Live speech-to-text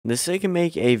This I can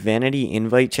make a vanity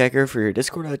invite checker for your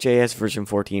Discord.js version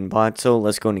 14 bot, so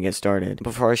let's go and get started.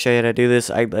 Before I show you how to do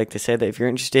this, I'd like to say that if you're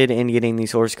interested in getting the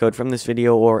source code from this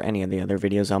video or any of the other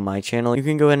videos on my channel, you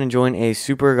can go ahead and join a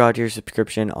super god tier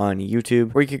subscription on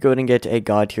YouTube, or you could go ahead and get a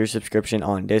god tier subscription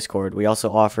on Discord. We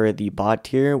also offer the bot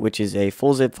tier, which is a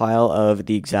full zip file of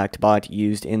the exact bot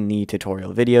used in the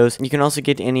tutorial videos. You can also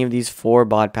get any of these 4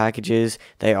 bot packages.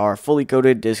 They are fully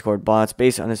coded Discord bots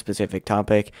based on a specific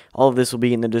topic. All of this will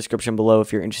be in the description below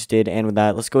if you're interested, and with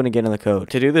that, let's go ahead and get in the code.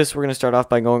 To do this, we're going to start off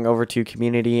by going over to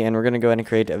community, and we're going to go ahead and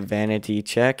create a vanity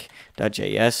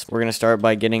check.js. We're going to start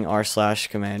by getting our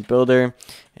 /command builder,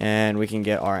 and we can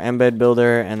get our embed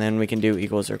builder, and then we can do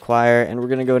equals require, and we're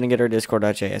going to go ahead and get our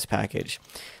discord.js package.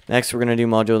 Next, we're going to do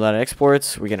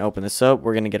module.exports. We can open this up.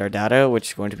 We're going to get our data, which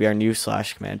is going to be our new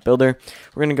 /command builder.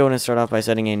 We're going to go ahead and start off by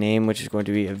setting a name, which is going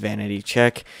to be a vanity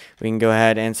check. We can go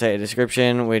ahead and set a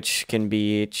description, which can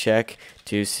be check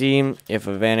to see if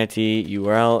a vanity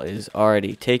URL is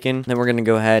already taken. Then we're going to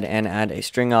go ahead and add a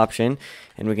string option,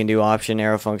 and we can do option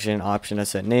arrow function option to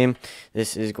set name.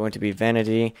 This is going to be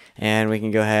vanity, and we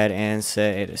can go ahead and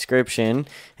set a description,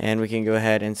 and we can go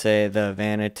ahead and say the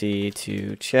vanity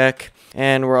to check,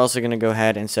 and we're also going to go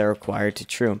ahead and set required to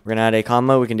true. We're going to add a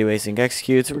comma. We can do async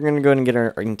executes. We're going to go ahead and get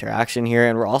our interaction here,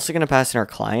 and we're also going to pass in our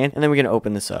client, and then we can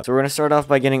open this up. So we're going to start off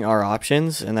by getting our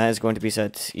options, and that is going to be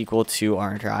set equal to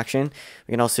our interaction.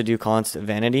 We can also do const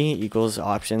vanity equals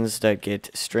options that get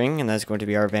string, and that's going to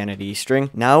be our vanity string.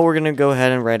 Now we're going to go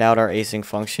ahead and write out our async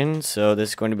function. So this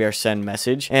is going to be our send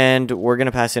message, and we're going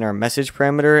to pass in our message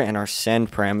parameter and our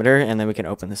send parameter, and then we can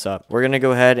open this up. We're going to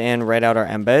go ahead and write out our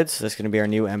embeds. That's going to be our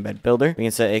new embed builder. We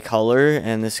can set a color,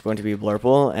 and this is going to be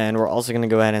blurple, and we're also going to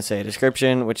go ahead and say a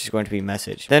description, which is going to be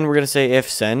message. Then we're going to say if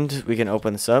send. We can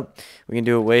open this up. We can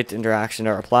do a wait interaction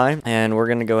to reply, and we're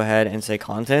going to go ahead and say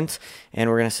content, and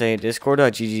we're going to say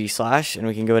discord.gg/, and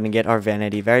we can go ahead and get our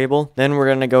vanity variable. Then we're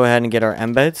going to go ahead and get our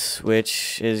embeds,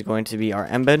 which is going to be our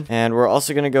embed, and we're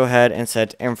also going to go ahead and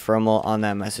set informal on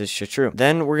that message to true.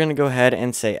 Then we're going to go ahead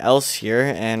and say else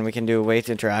here, and we can do a wait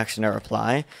interaction to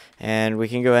reply, and we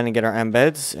can go ahead and get our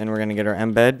embeds, and we're going to get our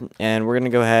embed, and we're going to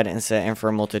go ahead and set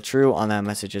informal to true on that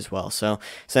message as well. So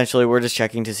essentially, we're just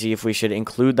checking to see if we should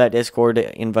include that Discord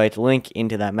invite link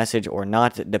into that message or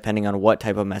not, depending on what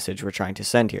type of message we're trying to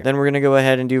send here. Then we're going to go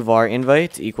ahead and do var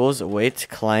invite equals await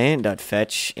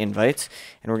client.fetch invite,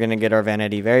 and we're going to get our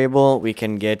vanity variable. We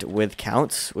can get with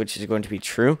counts, which is going to be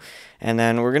true. And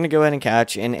then we're going to go ahead and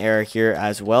catch an error here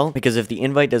as well, because if the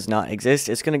invite does not exist,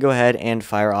 it's going to go ahead and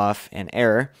fire off an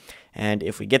error. And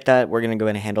if we get that, we're going to go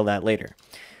ahead and handle that later.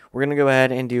 We're going to go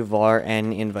ahead and do var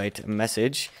n invite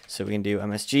message. So we can do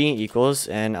msg equals,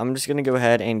 and I'm just going to go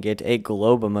ahead and get a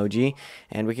globe emoji,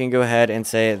 and we can go ahead and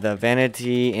say the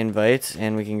vanity invite,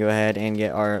 and we can go ahead and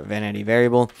get our vanity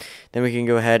variable. Then we can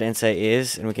go ahead and say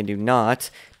is, and we can do not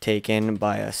taken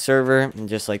by a server, and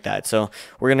just like that. So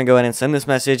we're going to go ahead and send this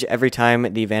message every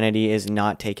time the vanity is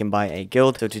not taken by a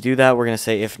guild. So to do that, we're going to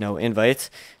say if no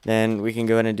invite. Then we can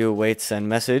go ahead and do a wait send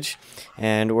message,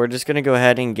 and we're just going to go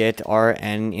ahead and get our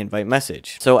n invite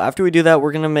message. So after we do that,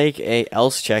 we're going to make a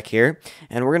else check here,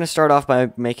 and we're going to start off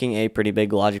by making a pretty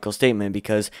big logical statement,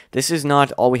 because this is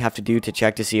not all we have to do to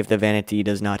check to see if the vanity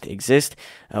does not exist.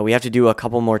 We have to do a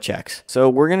couple more checks. So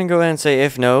we're going to go ahead and say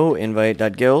if no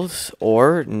invite.guild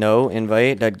or no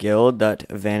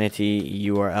invite.guild.vanity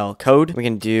URL code. We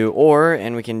can do or,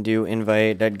 and we can do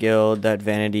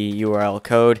invite.guild.vanity URL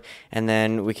code, and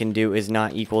then we can do is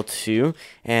not equal to,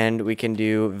 and we can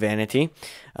do vanity.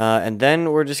 And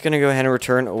then we're just going to go ahead and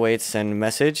return await send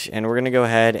message, and we're going to go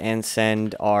ahead and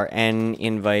send our n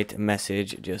invite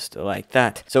message just like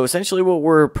that. So essentially what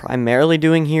we're primarily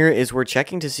doing here is we're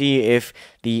checking to see if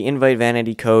the invite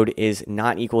vanity code is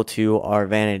not equal to our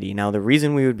vanity. Now the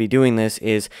reason we would be doing this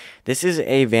is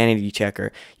a vanity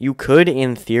checker. You could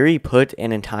in theory put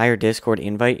an entire Discord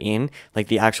invite in, like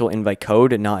the actual invite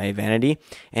code, not a vanity,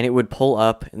 and it would pull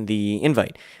up the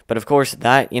invite. But of course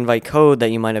that invite code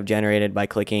that you might have generated by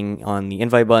clicking on the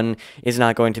invite button is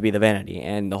not going to be the vanity,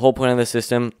 and the whole point of the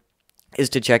system is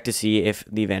to check to see if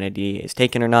the vanity is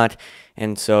taken or not.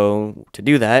 And so to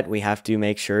do that, we have to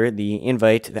make sure the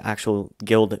invite, the actual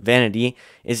guild vanity,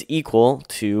 is equal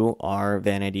to our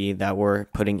vanity that we're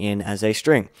putting in as a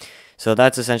string. So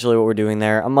that's essentially what we're doing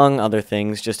there, among other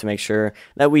things, just to make sure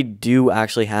that we do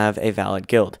actually have a valid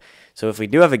guild. So if we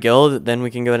do have a guild, then we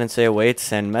can go ahead and say await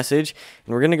send message,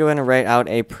 and we're going to go ahead and write out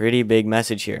a pretty big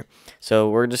message here. So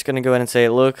we're just going to go ahead and say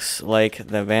it looks like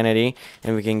the vanity,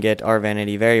 and we can get our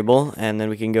vanity variable, and then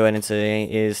we can go ahead and say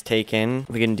is taken.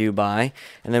 We can do by,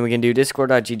 and then we can do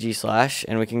discord.gg/,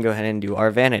 and we can go ahead and do our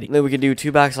vanity. Then we can do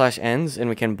 2\ns, and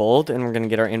we can bold, and we're going to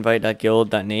get our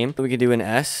invite.guild.name. We can do an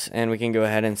S, and we can go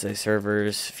ahead and say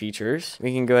servers features.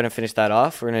 We can go ahead and finish that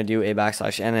off. We're going to do a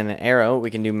 \n and an arrow.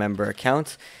 We can do member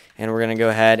account, and we're going to go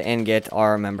ahead and get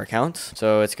our member count.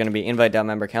 So it's going to be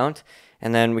invite.member count.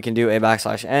 And then we can do a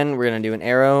 \n. We're going to do an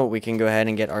arrow. We can go ahead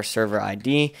and get our server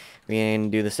ID. We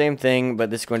can do the same thing, but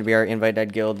this is going to be our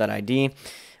invite.guild.id.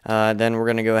 Then we're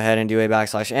going to go ahead and do a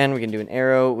 \n. We can do an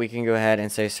arrow. We can go ahead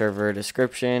and say server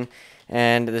description.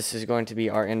 And this is going to be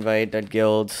our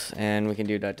invite.guild, and we can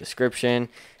do .description.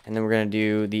 And then we're going to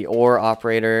do the OR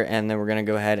operator, and then we're going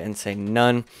to go ahead and say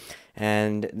none.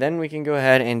 And then we can go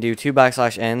ahead and do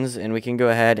 2\ns, and we can go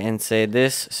ahead and say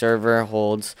this server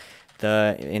holds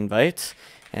the invite,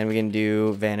 and we can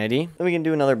do vanity. Then we can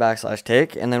do another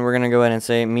 \tick, and then we're going to go ahead and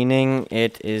say meaning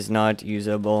it is not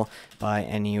usable by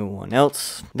anyone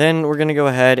else. Then we're going to go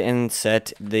ahead and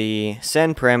set the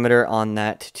send parameter on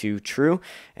that to true,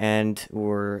 and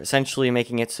we're essentially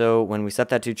making it so when we set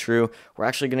that to true, we're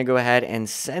actually going to go ahead and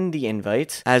send the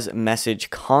invite as message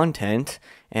content.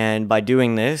 And by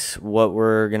doing this, what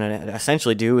we're going to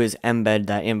essentially do is embed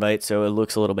that invite so it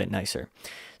looks a little bit nicer.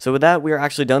 So with that, we are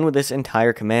actually done with this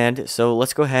entire command. So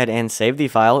let's go ahead and save the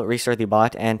file, restart the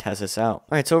bot, and test this out. All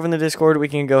right, so over in the Discord, we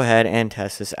can go ahead and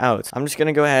test this out. I'm just going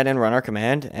to go ahead and run our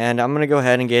command, and I'm going to go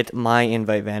ahead and get my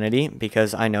invite vanity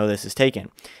because I know this is taken.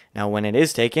 Now, when it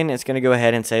is taken, it's going to go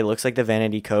ahead and say, looks like the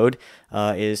vanity code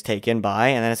is taken by,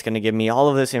 and then it's going to give me all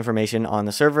of this information on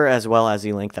the server as well as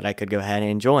the link that I could go ahead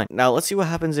and join. Now, let's see what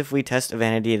happens if we test a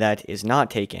vanity that is not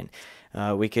taken.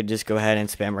 We could just go ahead and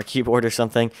spam our keyboard or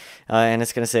something, and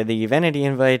it's going to say the vanity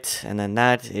invite, and then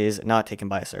that is not taken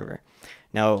by a server.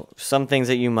 Now, some things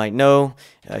that you might know,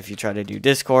 if you try to do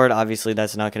Discord, obviously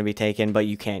that's not going to be taken, but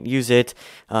you can't use it.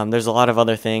 There's a lot of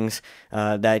other things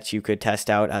that you could test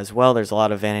out as well. There's a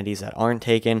lot of vanities that aren't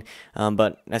taken,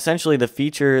 but essentially the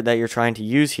feature that you're trying to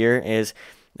use here is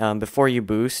before you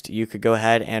boost, you could go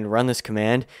ahead and run this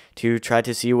command to try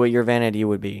to see what your vanity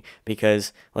would be.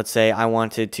 Because let's say I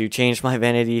wanted to change my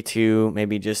vanity to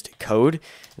maybe just code,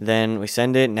 then we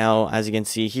send it. Now, as you can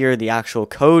see here, the actual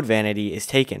code vanity is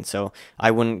taken. So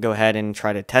I wouldn't go ahead and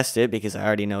try to test it because I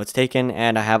already know it's taken,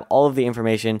 and I have all of the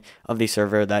information of the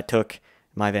server that took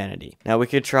my vanity. Now we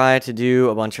could try to do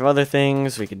a bunch of other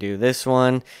things. We could do this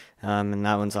one. And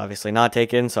that one's obviously not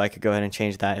taken, so I could go ahead and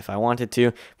change that if I wanted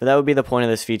to, but that would be the point of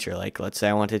this feature. Like, let's say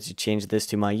I wanted to change this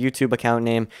to my YouTube account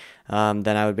name, then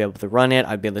I would be able to run it,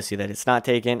 I'd be able to see that it's not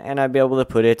taken, and I'd be able to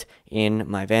put it in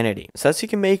my vanity. So that's how you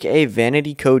can make a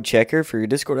vanity code checker for your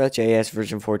Discord.js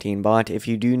version 14 bot. If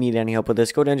you do need any help with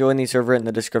this, go ahead and join the server in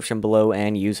the description below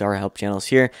and use our help channels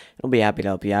here. I'll be happy to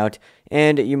help you out,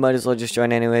 and you might as well just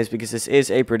join anyways because this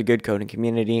is a pretty good coding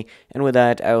community. And with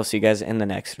that, I will see you guys in the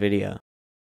next video.